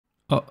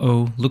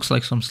Uh-oh, looks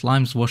like some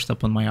slimes washed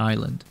up on my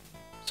island.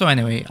 So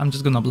anyway, I'm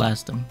just gonna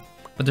blast them.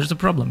 But there's a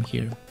problem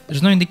here.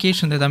 There's no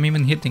indication that I'm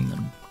even hitting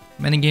them.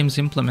 Many games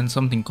implement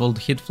something called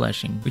hit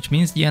flashing, which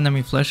means the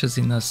enemy flashes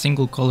in a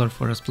single color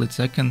for a split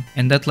second,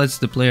 and that lets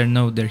the player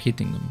know they're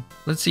hitting them.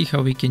 Let's see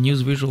how we can use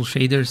visual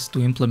shaders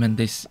to implement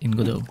this in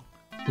Godot.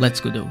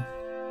 Let's Godot.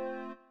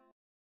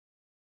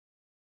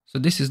 So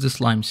this is the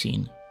slime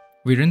scene.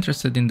 We're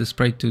interested in the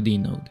sprite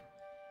 2D node.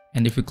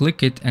 And if you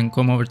click it and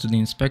come over to the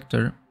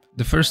inspector,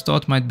 the first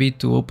thought might be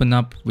to open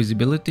up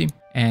visibility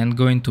and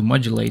go into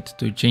modulate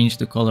to change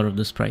the color of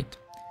the sprite.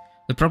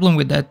 The problem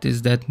with that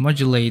is that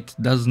modulate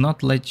does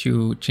not let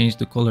you change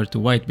the color to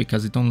white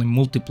because it only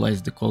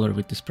multiplies the color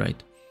with the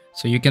sprite.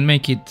 So you can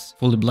make it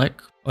fully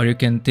black, or you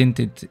can tint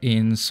it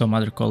in some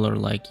other color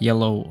like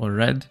yellow or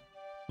red,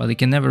 but it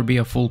can never be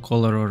a full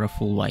color or a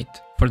full white.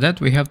 For that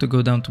we have to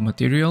go down to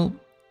material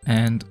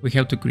and we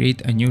have to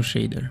create a new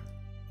shader.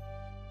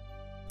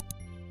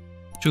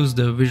 Choose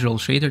the visual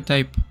shader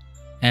type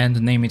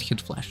and name it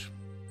hit flash.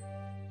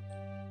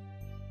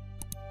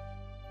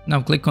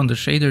 Now click on the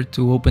shader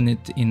to open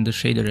it in the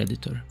shader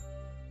editor.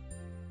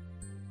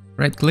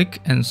 Right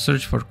click and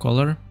search for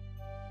color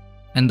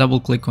and double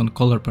click on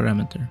color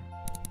parameter.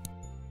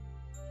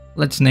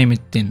 Let's name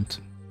it tint.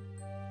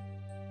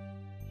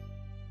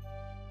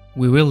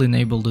 We will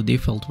enable the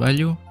default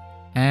value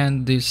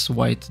and this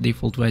white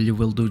default value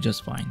will do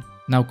just fine.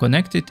 Now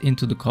connect it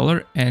into the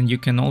color and you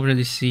can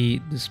already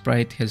see the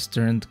sprite has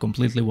turned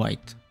completely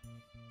white.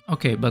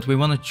 Okay, but we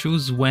want to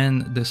choose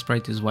when the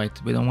sprite is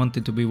white. We don't want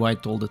it to be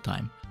white all the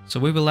time. So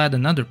we will add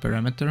another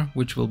parameter,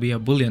 which will be a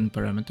boolean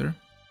parameter.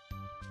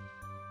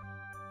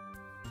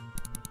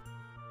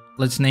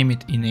 Let's name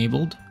it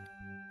enabled.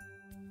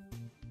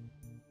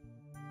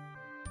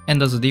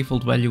 And as a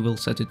default value, we'll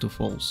set it to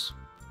false.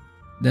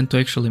 Then to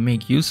actually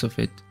make use of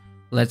it,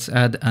 let's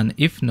add an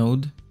if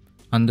node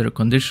under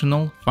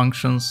conditional,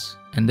 functions,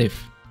 and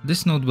if.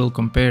 This node will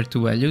compare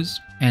two values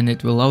and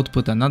it will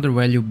output another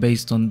value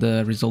based on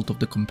the result of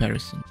the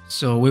comparison.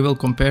 So we will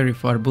compare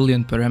if our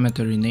boolean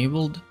parameter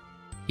enabled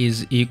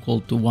is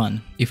equal to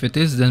 1. If it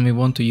is, then we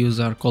want to use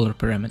our color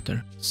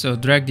parameter. So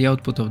drag the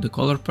output of the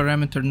color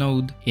parameter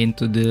node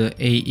into the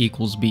a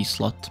equals b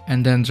slot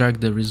and then drag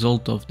the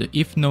result of the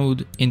if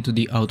node into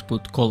the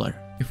output color.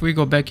 If we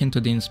go back into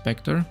the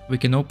inspector, we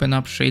can open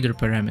up shader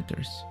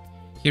parameters.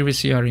 Here we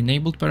see our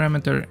enabled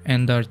parameter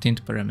and our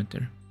tint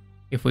parameter.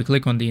 If we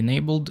click on the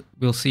enabled,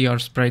 we'll see our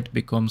sprite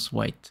becomes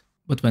white.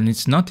 But when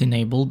it's not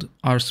enabled,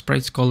 our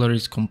sprite's color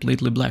is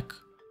completely black.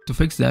 To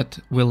fix that,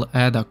 we'll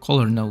add a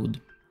color node.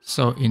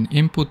 So in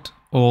input,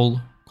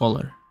 all,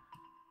 color.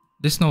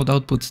 This node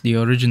outputs the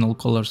original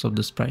colors of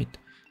the sprite.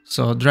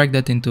 So drag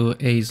that into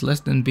a is less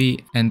than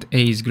b and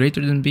a is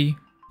greater than b,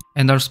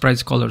 and our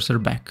sprite's colors are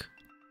back.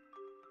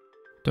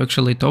 To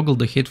actually toggle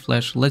the hit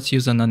flash, let's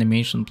use an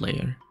animation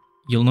player.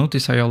 You'll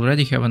notice I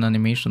already have an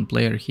animation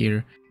player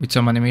here with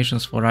some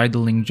animations for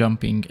idling,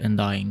 jumping and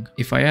dying.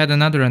 If I add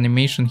another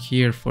animation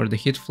here for the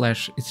hit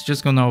flash, it's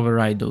just gonna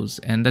override those,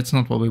 and that's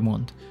not what we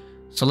want.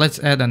 So let's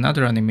add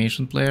another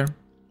animation player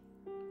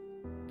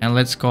and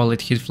let's call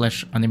it hit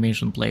flash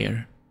animation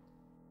player.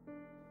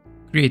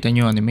 Create a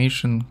new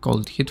animation, call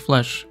it hit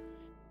flash,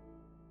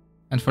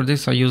 and for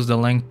this I use the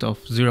length of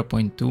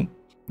 0.2,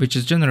 which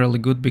is generally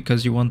good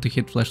because you want the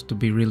hit flash to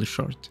be really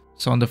short.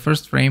 So on the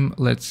first frame,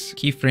 let's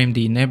keyframe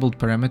the enabled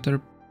parameter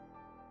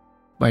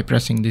by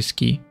pressing this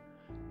key.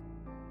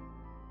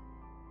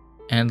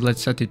 And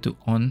let's set it to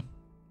on.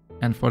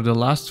 And for the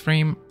last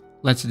frame,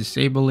 let's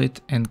disable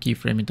it and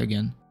keyframe it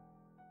again.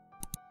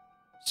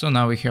 So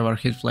now we have our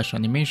hit flash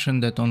animation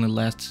that only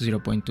lasts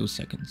 0.2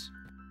 seconds.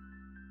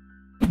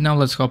 Now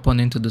let's hop on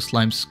into the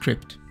slime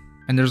script.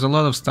 And there's a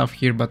lot of stuff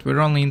here, but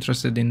we're only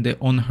interested in the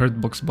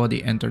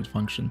onHurtBoxBodyEntered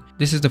function.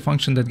 This is the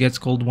function that gets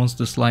called once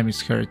the slime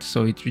is hurt,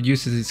 so it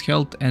reduces its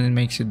health and it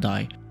makes it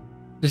die.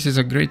 This is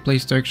a great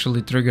place to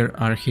actually trigger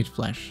our hit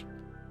flash.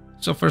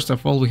 So first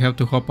of all, we have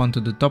to hop onto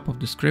the top of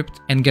the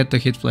script and get the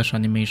hit flash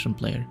animation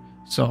player.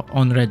 So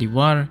on ready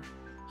var,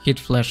 hit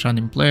flash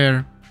anim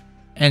player,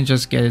 and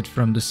just get it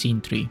from the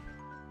scene tree.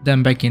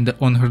 Then back in the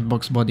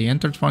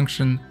onHurtBoxBodyEntered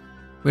function,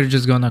 we're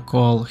just gonna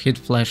call hit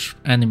flash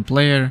anim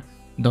player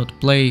dot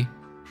play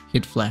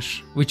hit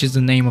flash, which is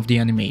the name of the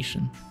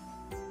animation.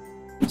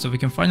 So we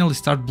can finally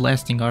start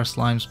blasting our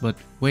slimes, but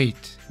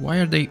wait, why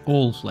are they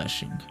all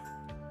flashing?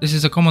 This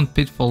is a common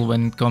pitfall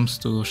when it comes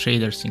to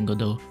shaders in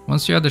Godot.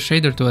 Once you add a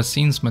shader to a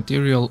scene's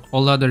material,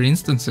 all other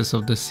instances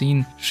of the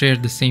scene share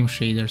the same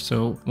shader,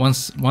 so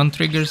once one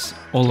triggers,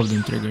 all of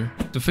them trigger.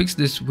 To fix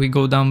this, we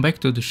go down back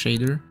to the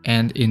shader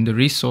and in the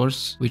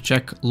resource we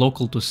check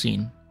local to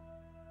scene.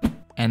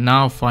 And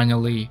now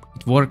finally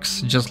it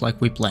works just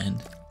like we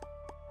planned.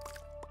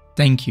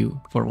 Thank you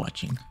for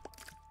watching.